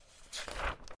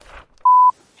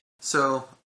So,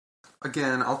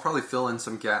 again, I'll probably fill in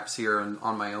some gaps here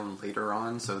on my own later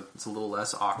on, so it's a little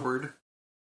less awkward.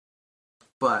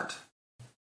 But,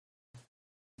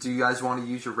 do you guys want to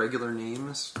use your regular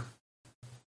names?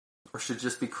 Or should it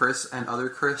just be Chris and other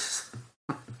Chris?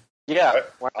 Yeah.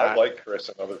 I like Chris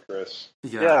and other Chris.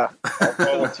 Yeah. I'll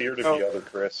volunteer to be other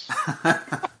Chris.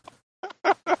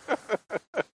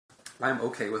 I'm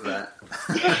okay with that.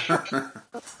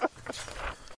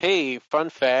 Hey,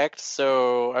 fun fact.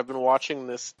 So I've been watching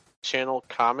this channel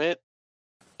Comet,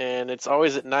 and it's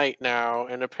always at night now.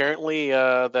 And apparently,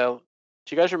 do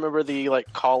you guys remember the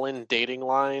call-in dating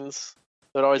lines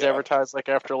that always advertise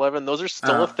after 11? Those are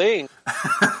still a thing.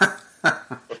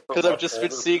 Because I've just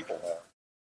been seeing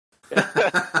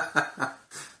the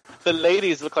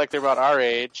ladies look like they're about our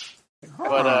age,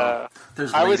 but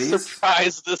I was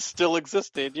surprised this still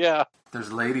existed. Yeah,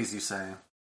 there's ladies, you say?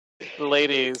 The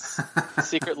ladies,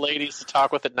 secret ladies to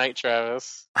talk with at night,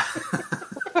 Travis. I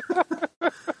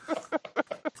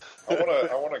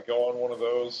want to go on one of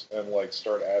those and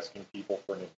start asking people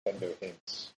for Nintendo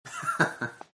hints. The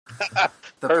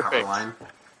Perfect. power line.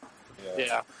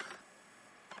 Yeah.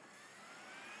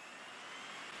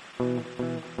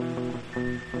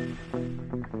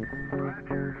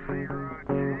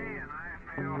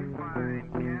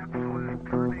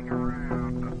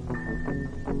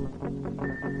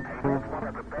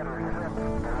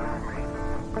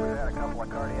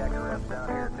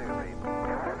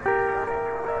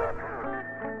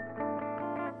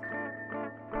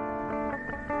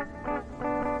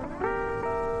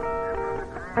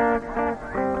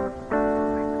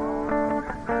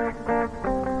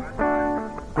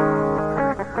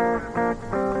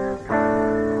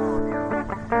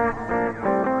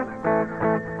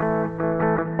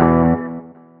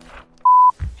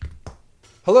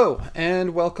 Hello,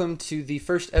 and welcome to the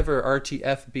first ever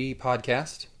RTFB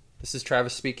podcast. This is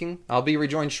Travis speaking. I'll be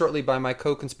rejoined shortly by my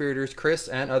co-conspirators Chris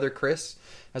and other Chris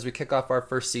as we kick off our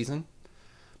first season.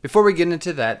 Before we get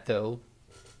into that, though,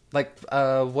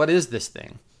 what is this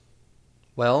thing?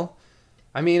 Well,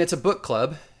 I mean, it's a book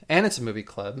club, and it's a movie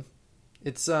club.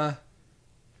 It's,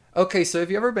 Okay, so have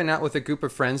you ever been out with a group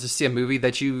of friends to see a movie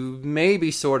that you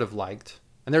maybe sort of liked?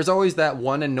 And there's always that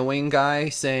one annoying guy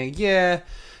saying, yeah,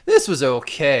 this was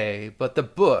okay, but the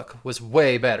book was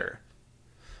way better.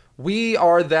 We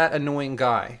are that annoying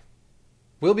guy.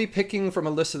 We'll be picking from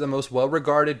a list of the most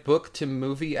well-regarded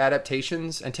book-to-movie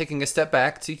adaptations and taking a step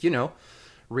back to,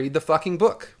 read the fucking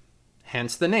book.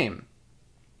 Hence the name.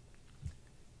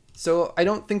 So I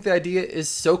don't think the idea is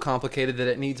so complicated that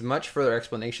it needs much further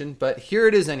explanation, but here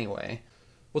it is anyway.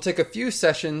 We'll take a few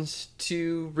sessions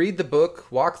to read the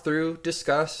book, walk through,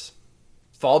 discuss,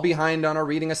 fall behind on our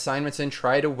reading assignments, and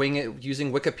try to wing it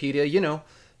using Wikipedia,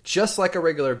 just like a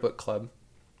regular book club.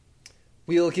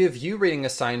 We'll give you reading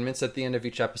assignments at the end of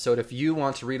each episode if you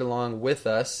want to read along with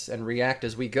us and react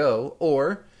as we go,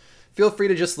 or feel free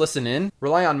to just listen in.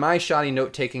 Rely on my shoddy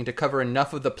note-taking to cover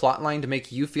enough of the plotline to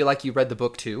make you feel like you read the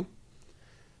book too.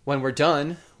 When we're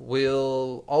done,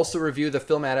 we'll also review the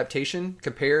film adaptation,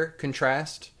 compare,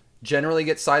 contrast, generally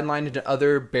get sidelined into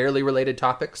other barely related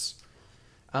topics.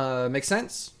 Make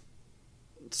sense?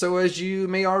 So as you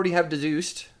may already have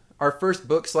deduced, our first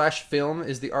book/film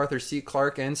is the Arthur C.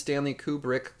 Clarke and Stanley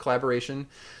Kubrick collaboration,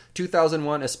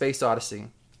 2001: A Space Odyssey.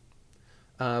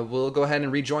 We'll go ahead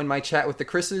and rejoin my chat with the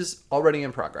Chris's, already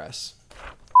in progress.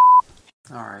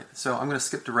 Alright, so I'm going to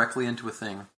skip directly into a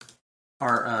thing.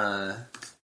 Our,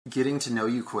 getting to know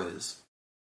you quiz.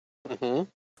 Mm-hmm.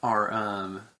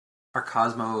 Our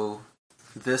Cosmo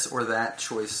this or that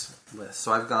choice list.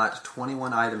 So I've got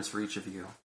 21 items for each of you.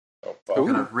 Oh, I'm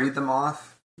going to read them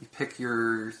off. You pick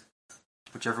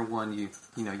whichever one you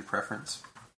preference.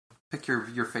 Pick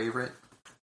your favorite.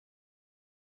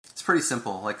 It's pretty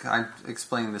simple. I'm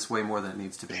explaining this way more than it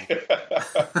needs to be.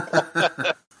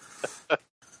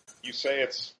 You say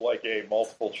it's like a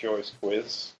multiple choice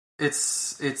quiz?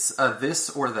 It's a this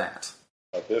or that.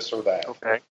 A this or that.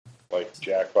 Okay. Like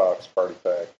Jackbox Party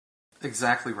Pack.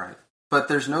 Exactly right. But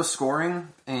there's no scoring,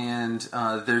 and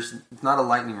there's not a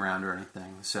lightning round or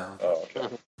anything. So. Oh,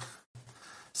 okay.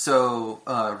 So,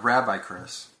 Rabbi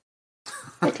Chris.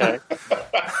 Okay.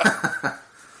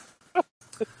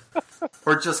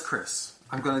 Or just Chris.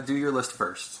 I'm going to do your list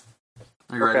first.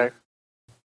 Are you ready?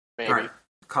 Maybe. All right.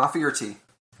 Coffee or tea?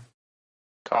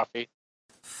 Coffee.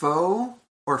 Faux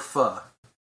or pho?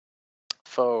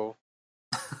 Faux.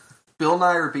 Bill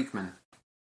Nye or Beekman?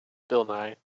 Bill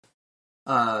Nye.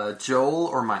 Joel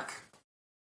or Mike?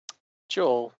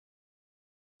 Joel.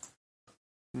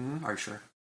 Are you sure?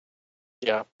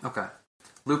 Yeah. Okay.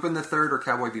 Lupin the Third or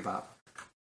Cowboy Bebop?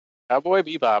 Cowboy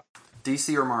Bebop.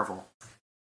 DC or Marvel?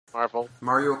 Marvel.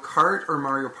 Mario Kart or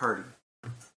Mario Party?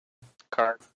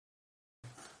 Kart.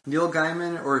 Neil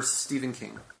Gaiman or Stephen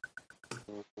King?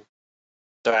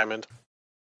 Diamond.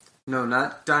 No,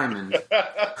 not Diamond.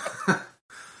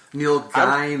 Neil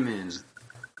Gaiman.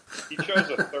 He chose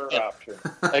a third option.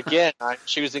 Again, I'm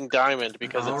choosing Diamond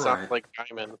because All it sounds right. like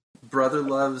Diamond. Brother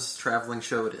Love's Traveling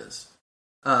Show it is.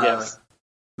 Yes.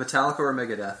 Metallica or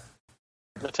Megadeth?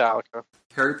 Metallica.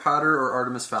 Harry Potter or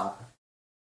Artemis Fowl?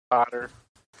 Potter.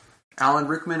 Alan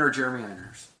Rickman or Jeremy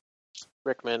Irons?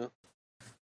 Rickman.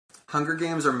 Hunger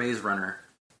Games or Maze Runner?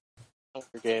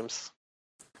 Hunger Games.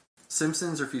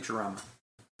 Simpsons or Futurama?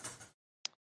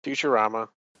 Futurama.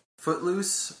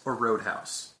 Footloose or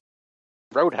Roadhouse?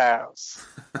 Roadhouse.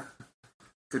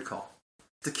 Good call.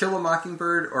 To Kill a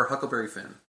Mockingbird or Huckleberry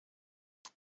Finn?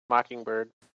 Mockingbird.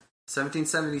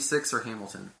 1776 or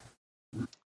Hamilton?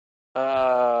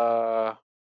 Even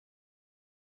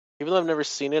though I've never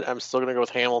seen it, I'm still gonna go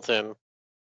with Hamilton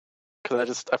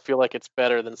because I feel like it's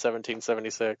better than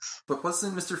 1776. But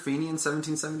wasn't Mr. Feeney in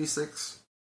 1776?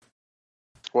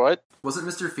 What? Wasn't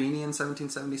Mr. Feeney in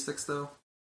 1776 though?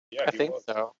 Yeah, I he think was.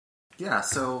 so. Yeah,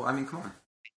 so I mean, come on.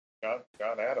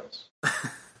 John Adams.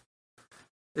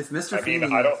 If Mr. I Feeney,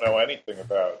 mean, I don't know anything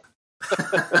about.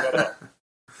 Shut up.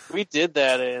 We did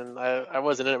that, and I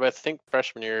wasn't in it, but I think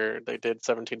freshman year they did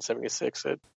 1776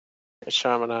 at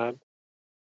Chaminade.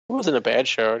 It wasn't a bad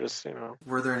show, just,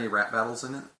 were there any rap battles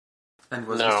in it? And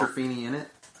was No. Mr. Feeney in it?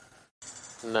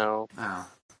 no. Oh.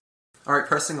 All right,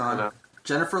 pressing on. No.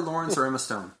 Jennifer Lawrence or Emma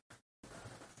Stone?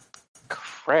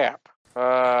 Crap.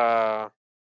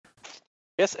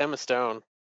 Guess Emma Stone.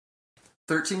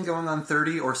 13 going on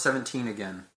 30 or 17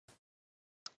 again?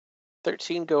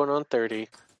 13 going on 30.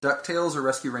 DuckTales or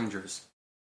Rescue Rangers?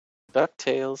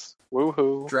 DuckTales.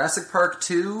 Woohoo. Jurassic Park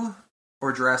 2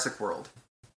 or Jurassic World?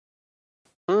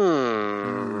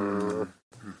 Mm-hmm.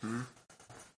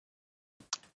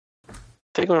 I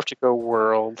think I'm gonna have to go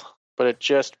World, but it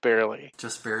just barely.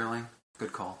 Just barely.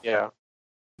 Good call. Yeah.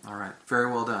 All right,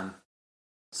 very well done.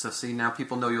 So see, now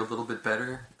people know you a little bit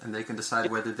better, and they can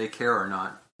decide whether they care or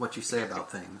not what you say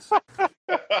about things.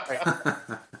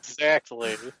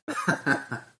 Exactly.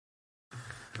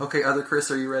 Okay, other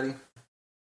Chris, are you ready?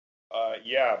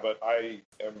 Yeah, but I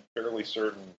am fairly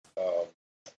certain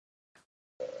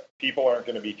people aren't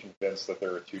going to be convinced that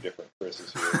there are two different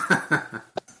Chris's here.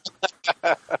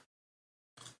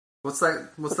 What's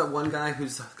that one guy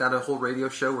who's got a whole radio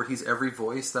show where he's every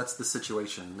voice? That's the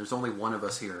situation. There's only one of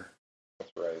us here.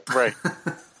 That's right. Right.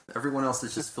 Everyone else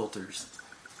is just filters.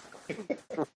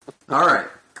 All right.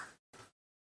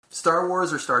 Star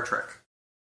Wars or Star Trek?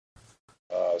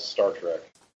 Star Trek.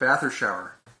 Bath or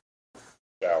shower?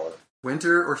 Shower.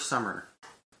 Winter or summer?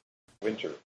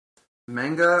 Winter.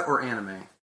 Manga or anime?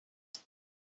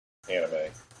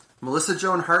 Anime. Melissa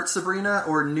Joan Hart Sabrina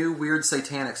or new weird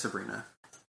satanic Sabrina?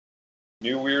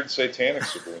 New weird satanic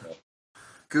Sabrina.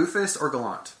 Goofus or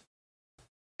Gallant?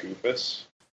 Goofus.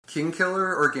 King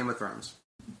Killer or Game of Thrones?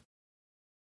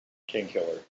 King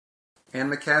Killer. Anne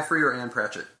McCaffrey or Anne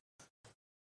Pratchett?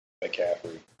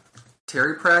 McCaffrey.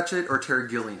 Terry Pratchett or Terry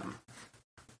Gilliam?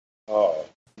 Oh.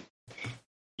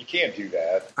 You can't do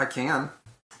that. I can.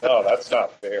 No, that's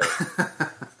not fair.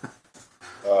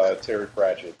 Terry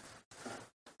Pratchett.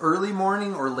 Early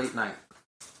morning or late night?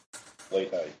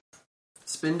 Late night.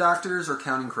 Spin Doctors or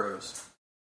Counting Crows?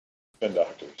 Spin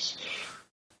Doctors.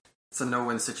 It's a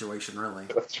no-win situation, really.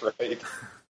 That's right.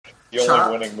 The Chopped.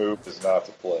 only winning move is not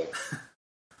to play.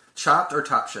 Chopped or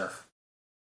Top Chef?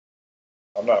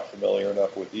 I'm not familiar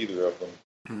enough with either of them.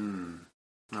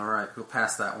 All right, we'll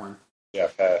pass that one. Yeah,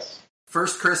 pass.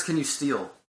 First, Chris, can you steal?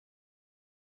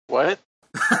 What?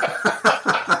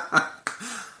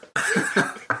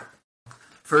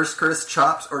 First, Chris,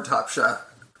 Chopped or Top Chef?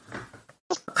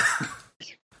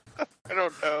 I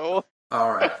don't know.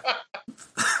 All right.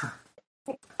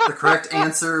 The correct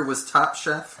answer was Top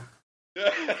Chef.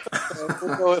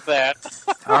 We'll go with that.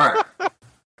 All right.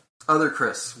 Other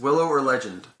Chris, Willow or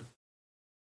Legend?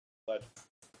 Legend.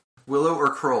 Willow or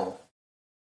Kroll?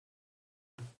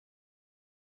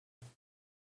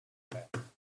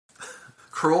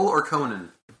 Kroll or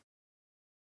Conan?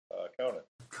 Conan.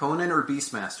 Conan or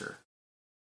Beastmaster?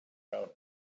 Conan.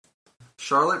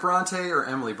 Charlotte Bronte or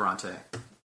Emily Bronte?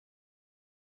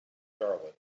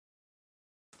 Charlotte.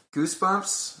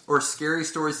 Goosebumps or Scary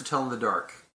Stories to Tell in the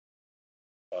Dark?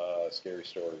 Scary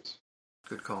Stories.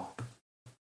 Good call.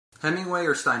 Hemingway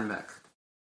or Steinbeck?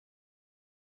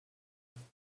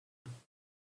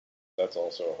 That's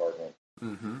also a hard one.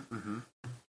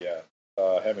 Yeah.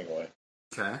 Hemingway.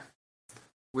 Okay.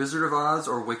 Wizard of Oz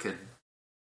or Wicked?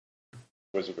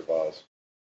 Wizard of Oz.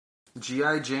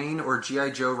 G.I. Jane or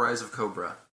G.I. Joe Rise of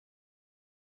Cobra?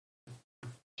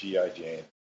 G.I. Jane.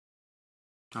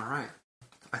 All right.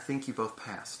 I think you both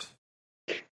passed.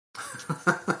 Wait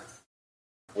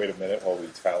a minute while we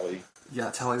tally. Yeah,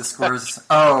 tally the scores.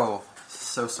 Oh,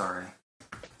 so sorry.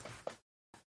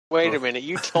 Wait a minute,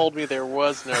 you told me there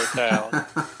was no tally.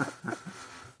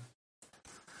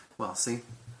 Well, see?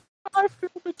 I feel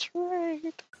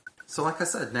betrayed. So like I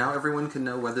said, now everyone can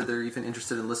know whether they're even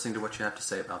interested in listening to what you have to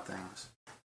say about things.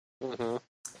 Mm-hmm.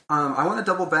 I want to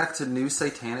double back to New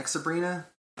Satanic Sabrina.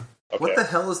 Okay. What the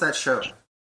hell is that show?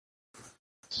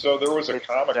 So there was a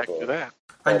comic Exactly book that.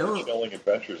 I called know. The Chilling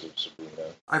Adventures of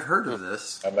Sabrina, I've heard of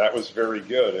this. and that was very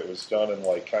good. It was done in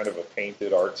like kind of a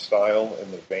painted art style in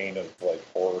the vein of like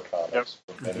horror comics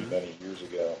from many, many years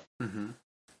ago. Mm-hmm.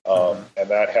 And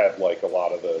that had like a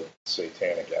lot of the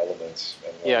satanic elements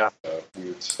and like,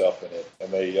 weird stuff in it.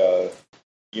 And they,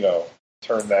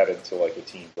 turned that into like a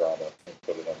teen drama and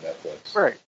put it on Netflix.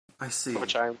 Right. I see.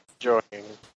 Which I'm enjoying.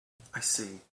 I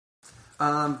see.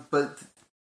 But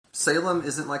Salem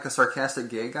isn't like a sarcastic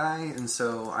gay guy, and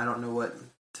so I don't know what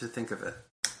to think of it.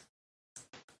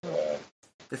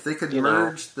 If they could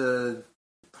merge the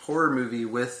horror movie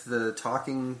with the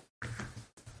talking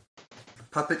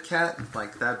puppet cat,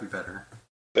 like, that'd be better.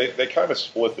 They kind of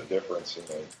split the difference in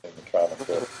the comic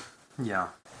book. Yeah.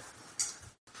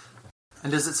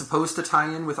 And is it supposed to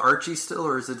tie in with Archie still,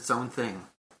 or is it its own thing?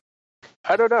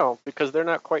 I don't know, because they're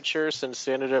not quite sure since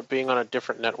they ended up being on a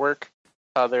different network.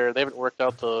 They haven't worked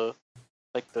out the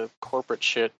corporate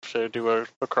shit to do a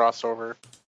crossover.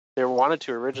 They wanted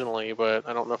to originally, but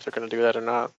I don't know if they're going to do that or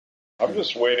not. I'm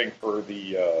just waiting for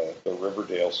the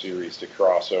Riverdale series to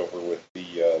cross over with the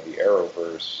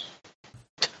Arrowverse.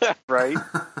 Right?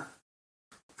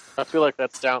 I feel like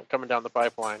that's coming down the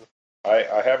pipeline.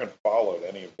 I haven't followed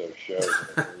any of those shows in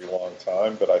a very long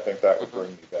time, but I think that would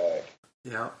bring me back.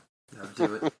 Yeah, that would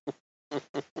do it.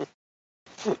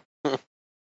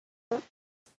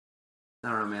 I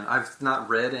don't know, man. I've not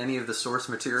read any of the source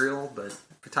material, but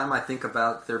every time I think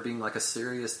about there being like a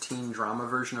serious teen drama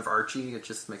version of Archie, it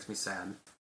just makes me sad.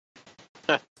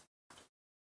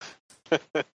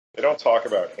 They don't talk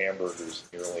about hamburgers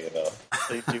nearly enough.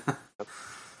 They do.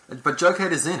 But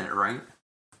Jughead is in it, right?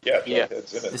 Yeah,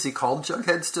 Jughead's in it. Is he called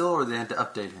Jughead still, or they had to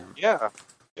update him? Yeah.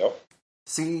 Yep.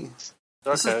 See,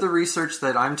 this is the research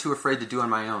that I'm too afraid to do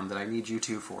on my own, that I need you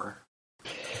two for.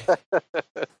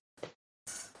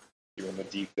 Doing the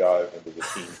deep dive into the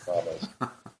teen dramas.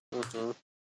 Mm-hmm.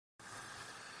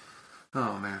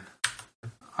 Oh, man.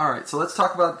 Alright, so let's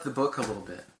talk about the book a little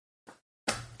bit.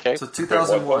 Okay. So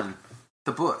 2001,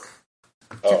 the book.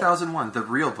 2001, the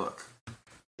real book.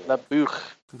 The book.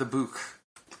 The book.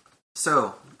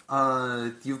 So,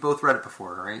 you've both read it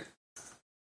before, right?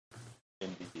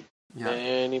 Indeed. Yeah.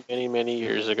 Many, many, many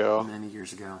years ago. Many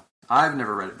years ago. I've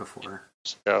never read it before.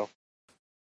 So.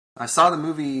 I saw the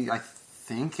movie, I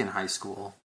think, in high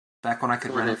school. Back when I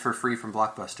could rent it for free from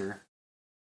Blockbuster.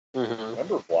 Mm-hmm.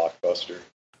 Remember Blockbuster?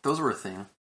 Those were a thing.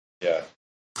 Yeah.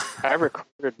 I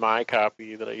recorded my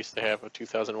copy that I used to have of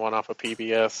 2001 off of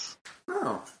PBS.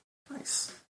 Oh,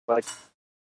 nice. Like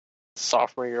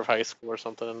sophomore year of high school or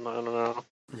something. I don't know.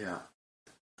 Yeah.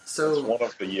 It's So, one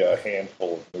of the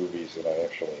handful of movies that I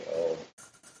actually own.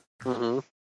 Mm-hmm.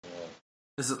 Yeah.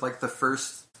 is it like the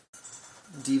first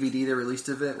DVD they released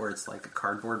of it, where it's like a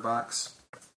cardboard box?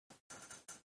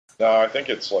 No, I think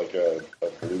it's like a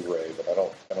Blu-ray, but I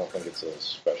don't think it's a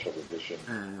special edition.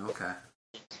 Okay.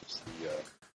 It's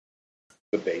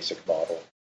the basic model.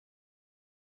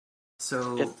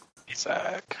 So,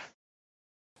 Isaac.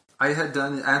 I had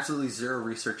done absolutely zero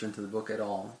research into the book at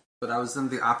all, but I was in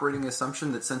the operating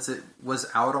assumption that since it was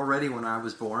out already when I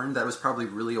was born, that was probably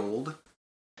really old.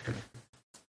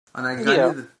 And I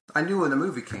knew when the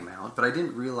movie came out, but I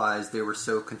didn't realize they were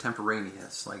so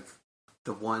contemporaneous. Like,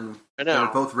 they were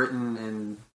both written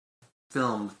and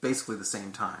filmed basically the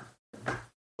same time.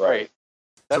 Right.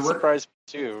 That So surprised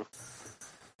me too.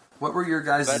 What were your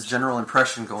guys' general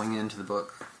impression going into the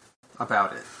book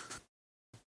about it?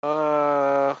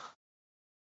 I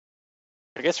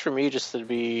guess for me, just to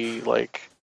be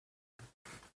like,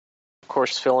 of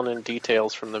course, filling in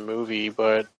details from the movie,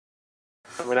 but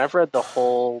I mean, I've read the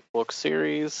whole book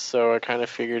series, so I kind of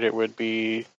figured it would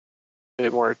be a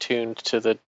bit more attuned to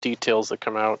the details that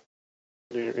come out,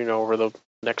 over the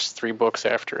next 3 books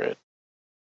after it,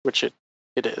 which it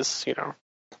is,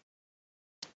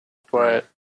 But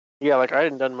yeah, like I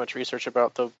hadn't done much research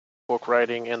about the book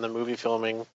writing and the movie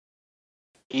filming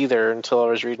either until I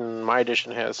was reading my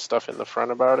edition has stuff in the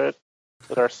front about it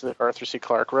that Arthur C.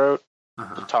 Clarke wrote.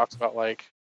 Uh-huh. It talks about like,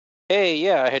 hey,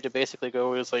 yeah, I had to basically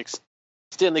go. It was like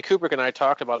Stanley Kubrick and I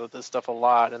talked about this stuff a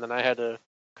lot, and then I had to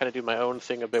kind of do my own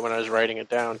thing a bit when I was writing it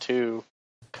down too,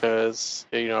 because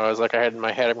I was like, I had in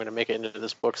my head, I'm going to make it into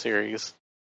this book series.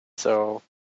 So,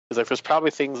 because like, there's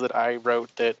probably things that I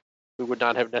wrote that we would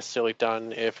not have necessarily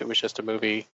done if it was just a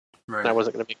movie, Right. and I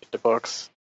wasn't going to make it into books.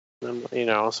 And,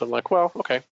 so I'm like, well,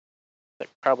 okay, that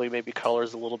probably maybe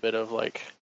colors a little bit of like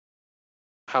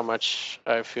how much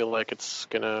I feel like it's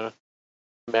going to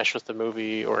mesh with the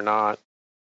movie or not.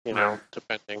 Right.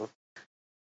 Depending.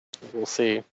 We'll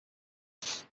see.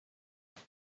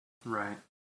 Right.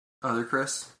 Other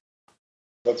Chris?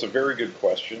 That's a very good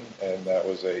question, and that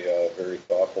was a very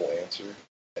thoughtful answer.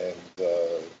 And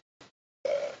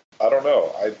I don't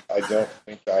know. I don't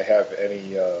think I have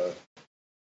any.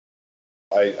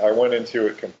 I went into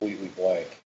it completely blank.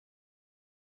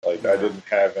 Like, I didn't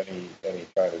have any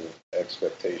kind of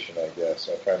expectation, I guess.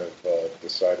 I kind of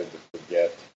decided to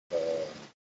forget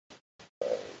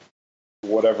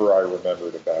whatever I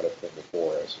remembered about it from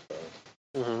before, I suppose.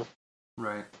 Mm-hmm.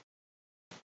 Right.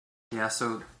 Yeah,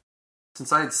 so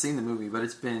since I had seen the movie, but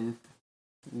it's been,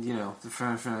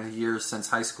 for years since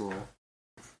high school,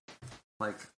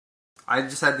 like, I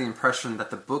just had the impression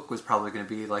that the book was probably going to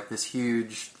be like this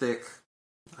huge, thick,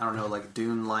 I don't know, like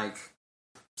Dune-like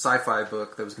sci-fi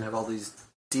book that was going to have all these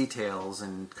details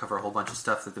and cover a whole bunch of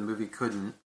stuff that the movie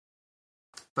couldn't.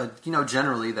 But,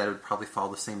 generally that would probably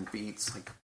follow the same beats, like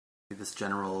this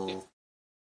general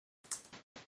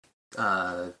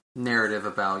narrative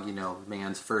about,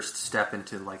 man's first step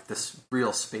into like this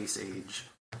real space age.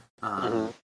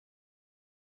 The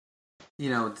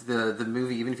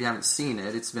movie, even if you haven't seen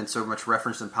it, it's been so much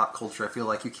referenced in pop culture. I feel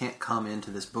like you can't come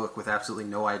into this book with absolutely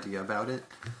no idea about it.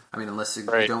 I mean, unless you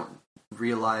don't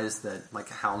realize that like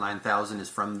HAL 9000 is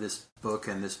from this book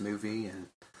and this movie, and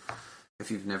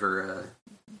if you've never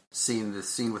seen the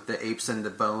scene with the apes and the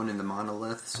bone and the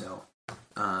monolith. So,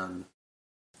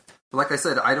 but like I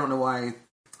said, I don't know why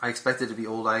I expected to be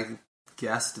old. I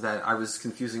guessed that I was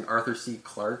confusing Arthur C.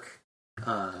 Clarke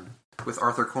with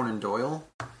Arthur Conan Doyle.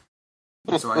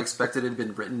 So I expected it had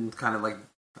been written kind of like,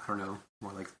 I don't know,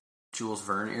 more like Jules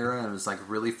Verne era, and it was like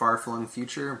really far-flung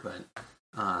future, but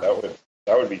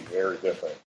that would be very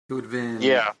different. It would have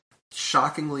been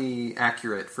shockingly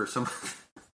accurate for someone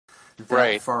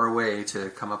that far away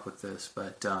to come up with this,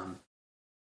 but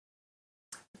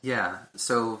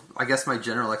so I guess my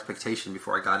general expectation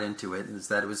before I got into it is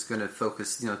that it was going to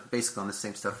focus, basically on the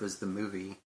same stuff as the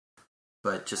movie,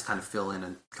 but just kind of fill in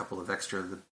a couple of extra of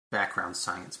the background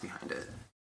science behind it.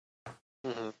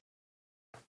 Mm-hmm.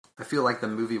 I feel like the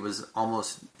movie was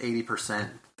almost 80%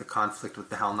 the conflict with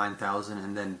the HAL 9000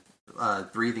 and then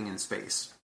breathing in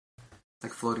space.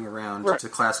 Like floating around to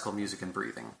classical music and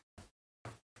breathing.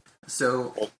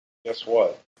 So... Well, guess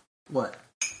what? What?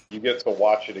 You get to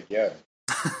watch it again.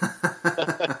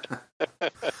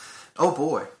 Oh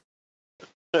boy.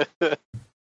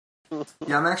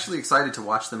 Yeah, I'm actually excited to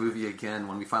watch the movie again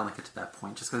when we finally get to that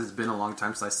point, just because it's been a long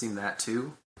time since I've seen that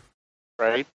too.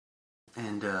 Right.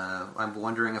 And I'm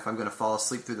wondering if I'm going to fall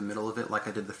asleep through the middle of it like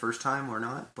I did the first time or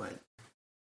not, but...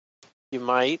 You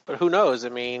might, but who knows? I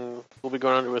mean, we'll be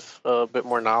going on with a bit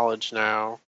more knowledge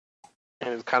now. And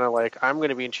it's kind of like, I'm going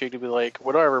to be intrigued to be like,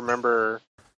 what do I remember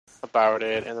about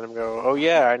it? And then I'm go, oh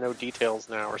yeah, I know details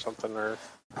now or something.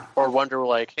 Or wonder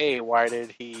like, hey, why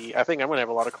did he... I think I'm going to have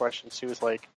a lot of questions too. It's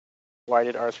like, why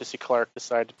did Arthur C. Clarke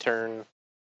decide to turn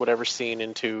whatever scene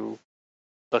into...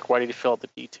 Like, why did he fill out the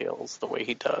details the way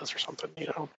he does or something,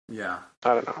 Yeah.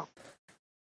 I don't know.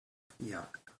 Yeah.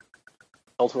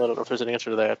 Ultimately, I don't know if there's an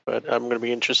answer to that, but I'm going to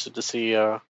be interested to see,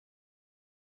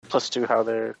 plus two, how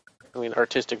their,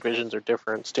 artistic visions are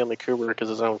different. Stanley Kubrick is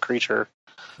his own creature.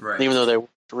 Right. And even though they're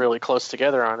really close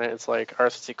together on it, it's like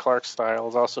Arthur C. Clarke's style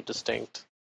is also distinct.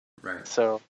 Right.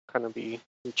 So, kind of be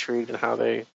intrigued in how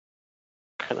they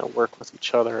kind of work with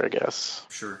each other, I guess.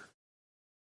 Sure.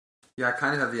 Yeah, I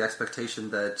kind of have the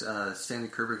expectation that Stanley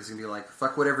Kubrick is going to be like,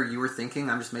 fuck whatever you were thinking,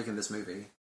 I'm just making this movie.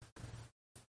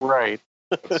 Right.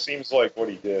 It seems like what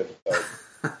he did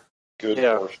a good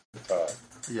portion of the time.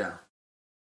 Yeah.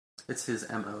 It's his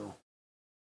M.O.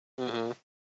 Mm-hmm.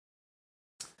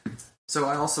 So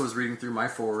I also was reading through my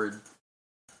foreword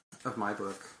of my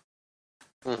book.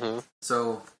 Mm-hmm.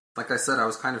 So, like I said, I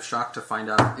was kind of shocked to find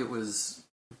out it was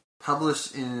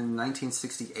published in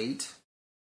 1968.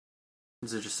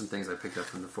 These are just some things I picked up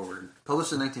from the foreword.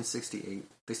 Published in 1968.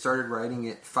 They started writing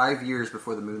it 5 years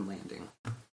before the moon landing.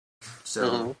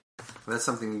 So, that's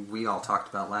something we all talked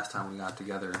about last time we got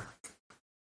together.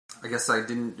 I guess it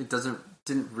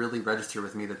didn't really register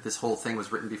with me that this whole thing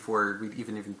was written before we'd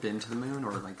even been to the moon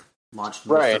or, like, launched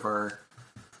most of our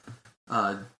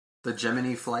the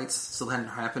Gemini flights still hadn't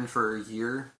happened for a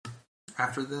year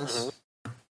after this.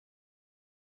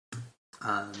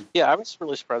 Yeah, I was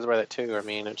really surprised by that too. I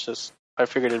mean, it's just I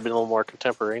figured it'd been a little more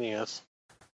contemporaneous.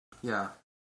 Yeah,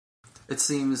 it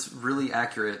seems really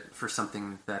accurate for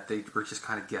something that they were just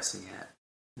kind of guessing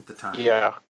at the time.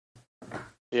 Yeah.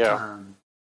 Yeah.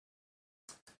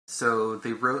 So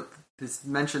it's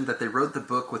mentioned that they wrote the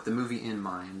book with the movie in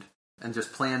mind and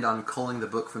just planned on culling the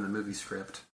book from the movie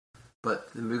script.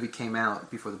 But the movie came out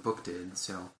before the book did,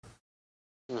 so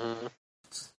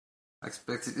I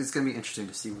expect it's going to be interesting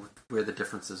to see where the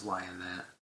differences lie in that.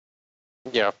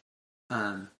 Yeah.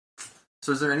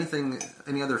 So is there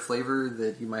any other flavor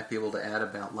that you might be able to add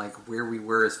about like where we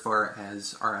were as far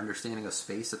as our understanding of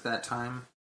space at that time?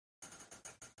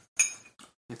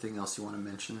 Anything else you want to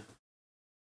mention?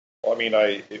 Well, I mean,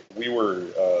 we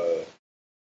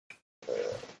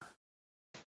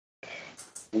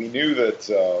knew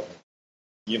that,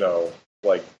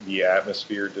 like the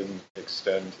atmosphere didn't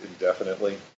extend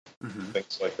indefinitely,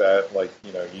 things like that. Like,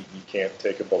 you can't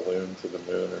take a balloon to the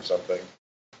moon or something.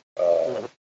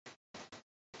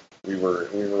 We were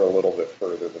a little bit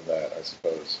further than that, I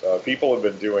suppose. People have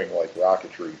been doing like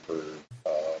rocketry for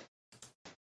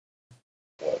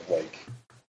like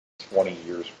 20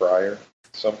 years prior,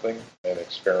 something, and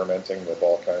experimenting with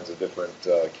all kinds of different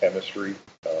chemistry,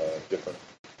 different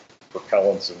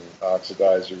propellants and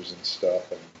oxidizers and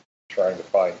stuff, and trying to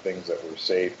find things that were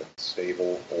safe and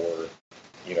stable, or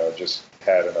just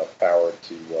had enough power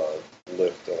to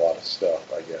lift a lot of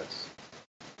stuff, I guess.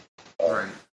 Right.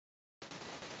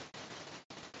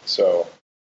 So,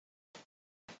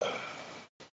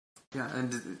 yeah,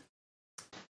 and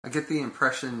I get the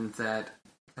impression that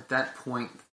at that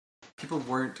point, people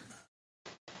weren't,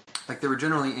 like, they were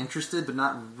generally interested, but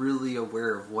not really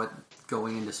aware of what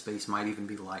going into space might even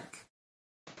be like.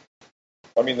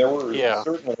 I mean, there were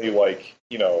certainly, like,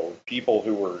 people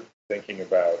who were thinking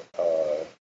about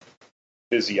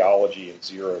physiology and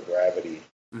zero gravity.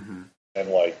 And,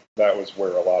 like, that was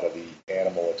where a lot of the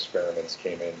animal experiments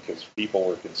came in, because people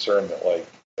were concerned that, like,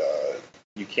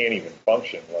 you can't even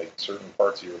function. Like, certain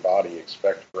parts of your body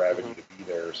expect gravity to be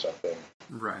there or something.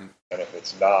 Right. And if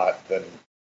it's not, then,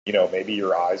 maybe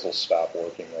your eyes will stop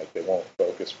working. Like, they won't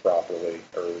focus properly.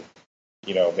 Or,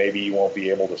 maybe you won't be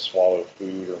able to swallow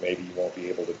food, or maybe you won't be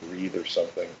able to breathe or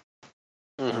something.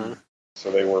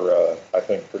 So they were, I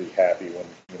think, pretty happy when,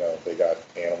 they got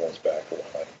animals back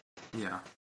alive. Yeah.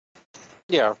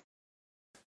 Yeah.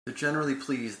 They're generally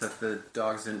pleased that the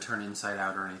dogs didn't turn inside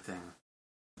out or anything.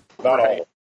 Not all.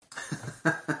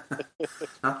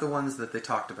 Not the ones that they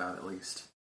talked about, at least.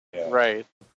 Yeah. Right.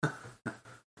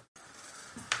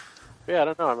 Yeah, I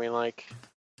don't know. I mean, like,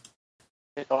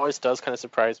 it always does kind of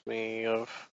surprise me of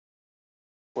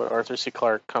what Arthur C.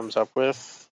 Clarke comes up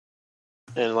with.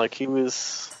 And, like,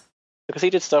 because he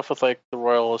did stuff with, like, the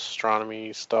Royal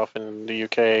Astronomy stuff in the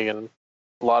UK and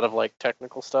a lot of, like,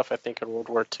 technical stuff, I think, in World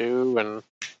War II. And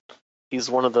he's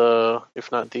one of the,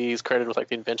 if not the, he's credited with, like,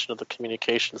 the invention of the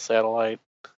communication satellite.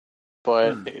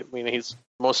 But, I mean, he's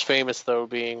most famous, though,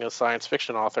 being a science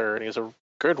fiction author, and he's a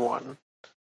good one.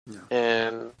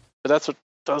 Yeah. But that's what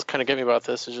does kind of get me about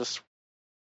this, is just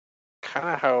kind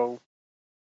of how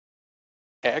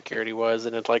accurate he was.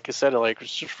 And it's like you said, like,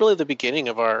 it's just really the beginning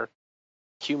of our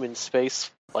human space,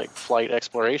 like, flight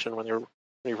exploration when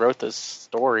he wrote this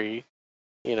story.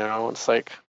 It's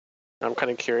like, I'm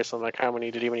kind of curious on, like,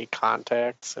 did he have any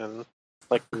contacts and,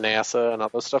 like, NASA and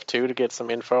other stuff too to get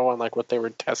some info on, like, what they were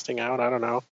testing out? I don't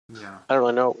know. Yeah. I don't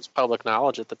really know it was public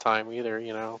knowledge at the time either,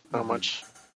 how much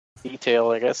detail,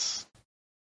 I guess.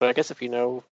 But I guess if you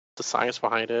know the science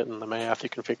behind it and the math, you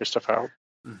can figure stuff out.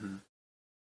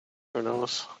 Who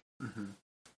knows?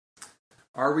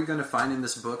 Are we going to find in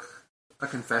this book a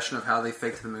confession of how they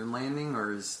faked the moon landing,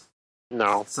 or is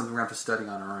no something we're going to have to study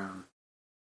on our own?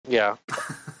 Yeah.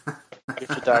 You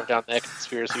have to dive down that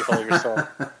conspiracy hole yourself.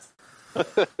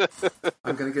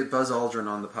 I'm going to get Buzz Aldrin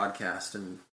on the podcast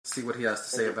and see what he has to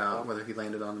say about whether he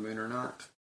landed on the moon or not.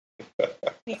 Did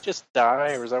he just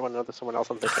die, or is that someone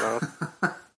else I'm thinking of?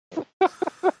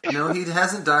 No, he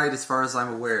hasn't died as far as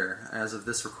I'm aware as of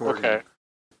this recording. Okay.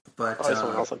 But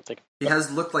someone else I'm thinking. He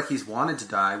has looked like he's wanted to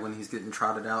die when he's getting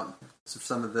trotted out of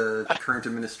some of the current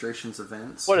administration's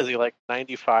events. What is he, like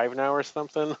 95 now or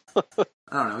something? I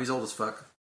don't know. He's old as fuck.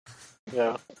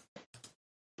 Yeah.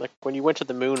 Like when you went to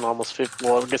the moon almost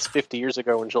 50 years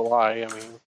ago in July, I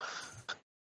mean.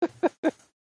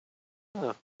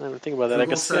 I didn't think about that. Google I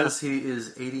guess says he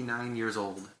is 89 years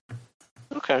old.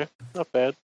 Okay, not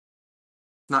bad.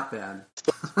 Not bad.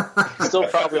 Still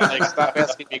probably like, stop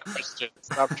asking me questions.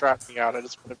 Stop trotting me out. I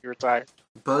just want to be retired.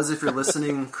 Buzz, if you're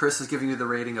listening, Chris is giving you the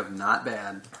rating of not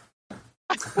bad.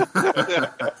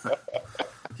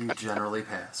 You generally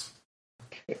pass.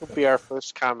 He'll be our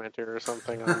first commenter or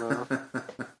something on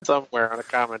somewhere on a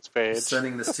comments page.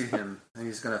 Sending this to him, and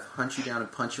he's going to hunt you down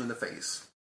and punch you in the face.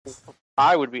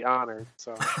 I would be honored.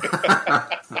 So,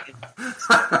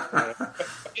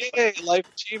 yay, life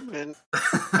achievement.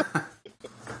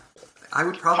 I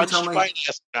would probably Punched tell by an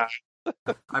astronaut.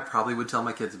 I probably would tell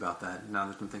my kids about that. Now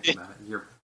that I'm thinking about it, you're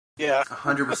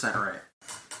 100% right.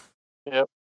 Yep.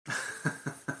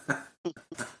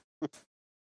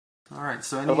 All right.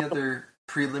 So, any other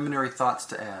preliminary thoughts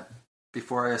to add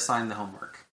before I assign the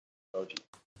homework?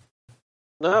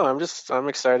 No, I'm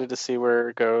excited to see where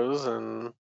it goes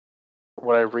and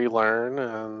what I relearn,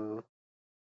 and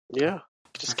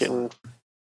just getting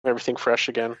everything fresh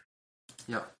again.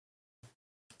 Yep.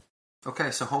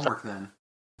 Okay, so homework then.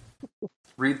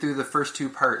 Read through the first two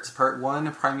parts. Part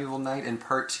 1, Primeval Night, and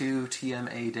Part 2,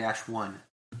 TMA-1.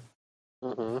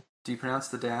 Mm-hmm. Do you pronounce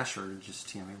the dash or just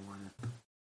TMA-1?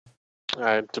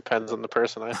 It depends on the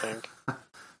person, I think.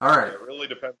 All right. It really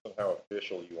depends on how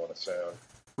official you want to sound.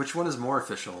 Which one is more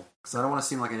official? Because I don't want to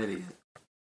seem like an idiot.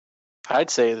 I'd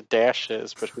say the dash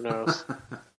is, but who knows?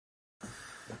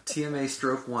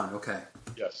 TMA-1, okay.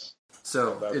 Yes.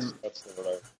 So, that's the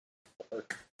word I heard.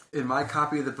 In my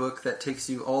copy of the book, that takes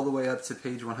you all the way up to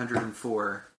page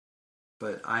 104,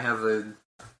 but I have a,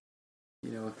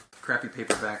 crappy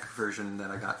paperback version that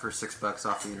I got for $6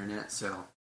 off the internet, so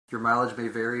your mileage may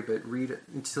vary, but read it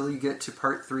until you get to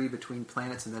part 3, Between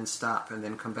Planets, and then stop, and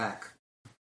then come back,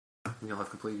 and you'll have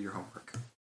completed your homework.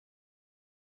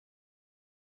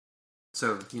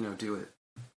 So, do it.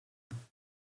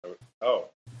 Oh,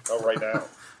 right now.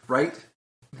 Right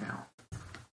now.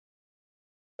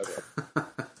 Okay.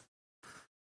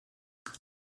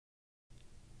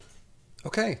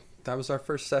 Okay, that was our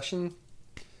first session.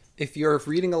 If you're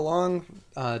reading along,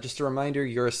 just a reminder,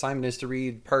 your assignment is to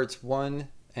read parts 1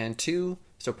 and 2,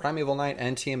 so Primeval Night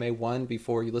and TMA-1,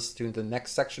 before you listen to the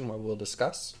next section where we'll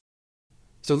discuss.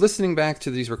 So listening back to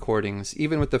these recordings,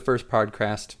 even with the first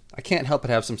podcast, I can't help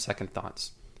but have some second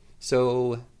thoughts.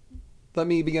 So let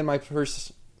me begin my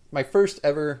first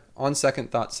ever on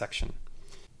second thought section.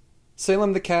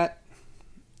 Salem the Cat,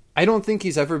 I don't think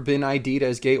he's ever been ID'd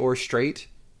as gay or straight,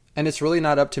 and it's really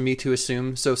not up to me to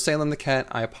assume, so Salem the Cat,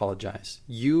 I apologize.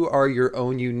 You are your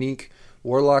own unique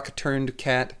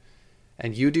warlock-turned-cat,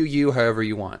 and you do you however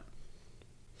you want.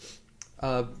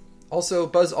 Also,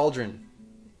 Buzz Aldrin,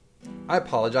 I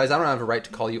apologize, I don't have a right to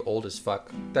call you old as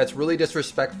fuck. That's really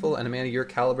disrespectful, and a man of your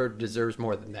caliber deserves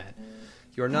more than that.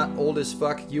 You're not old as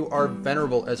fuck, you are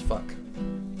venerable as fuck.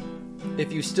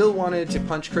 If you still wanted to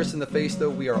punch Chris in the face, though,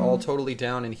 we are all totally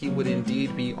down, and he would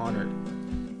indeed be honored.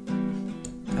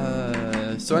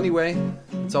 So anyway,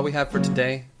 that's all we have for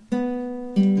today.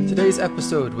 Today's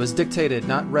episode was dictated,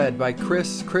 not read, by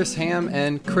Chris Ham,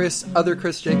 and Chris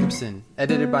Jacobson.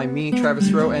 Edited by me,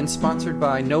 Travis Rowe, and sponsored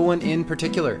by no one in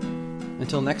particular.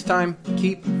 Until next time,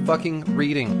 keep fucking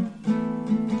reading.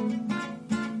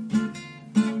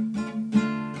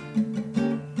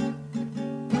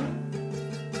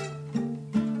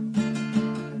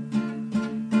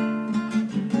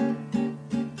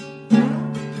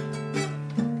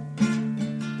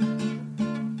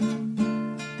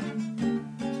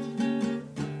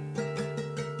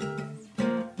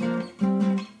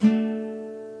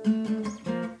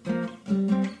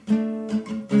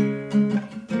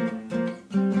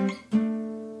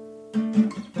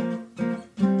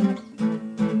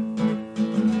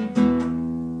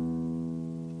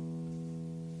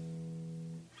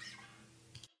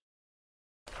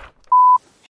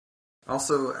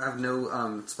 Also, I have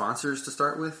no sponsors to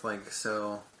start with,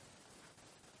 so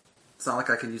it's not like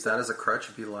I can use that as a crutch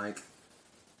and be like,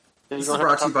 this is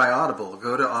brought to you by Audible.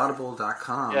 Go to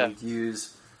audible.com and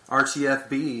use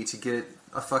RTFB to get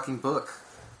a fucking book.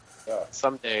 Yeah.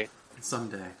 Someday.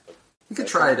 You could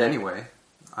try it anyway.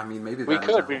 I mean, maybe we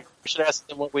could. We should ask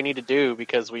them what we need to do,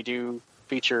 because we do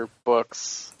feature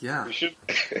books. Yeah. We should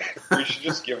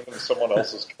just give them someone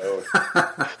else's code.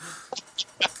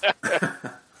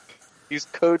 Use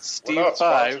code Steve5. We're not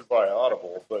sponsored by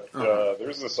Audible, but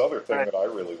there's this other thing that I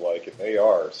really like, and they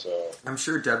are, so... I'm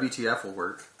sure WTF will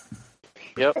work.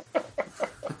 Yep.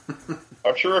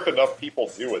 I'm sure if enough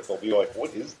people do it, they'll be like,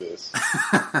 what is this?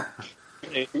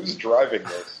 Who's driving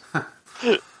this?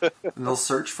 And they'll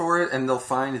search for it, and they'll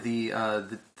find the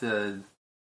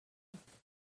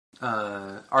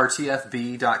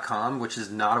RTFB.com, which is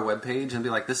not a webpage, and be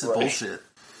like, this is bullshit.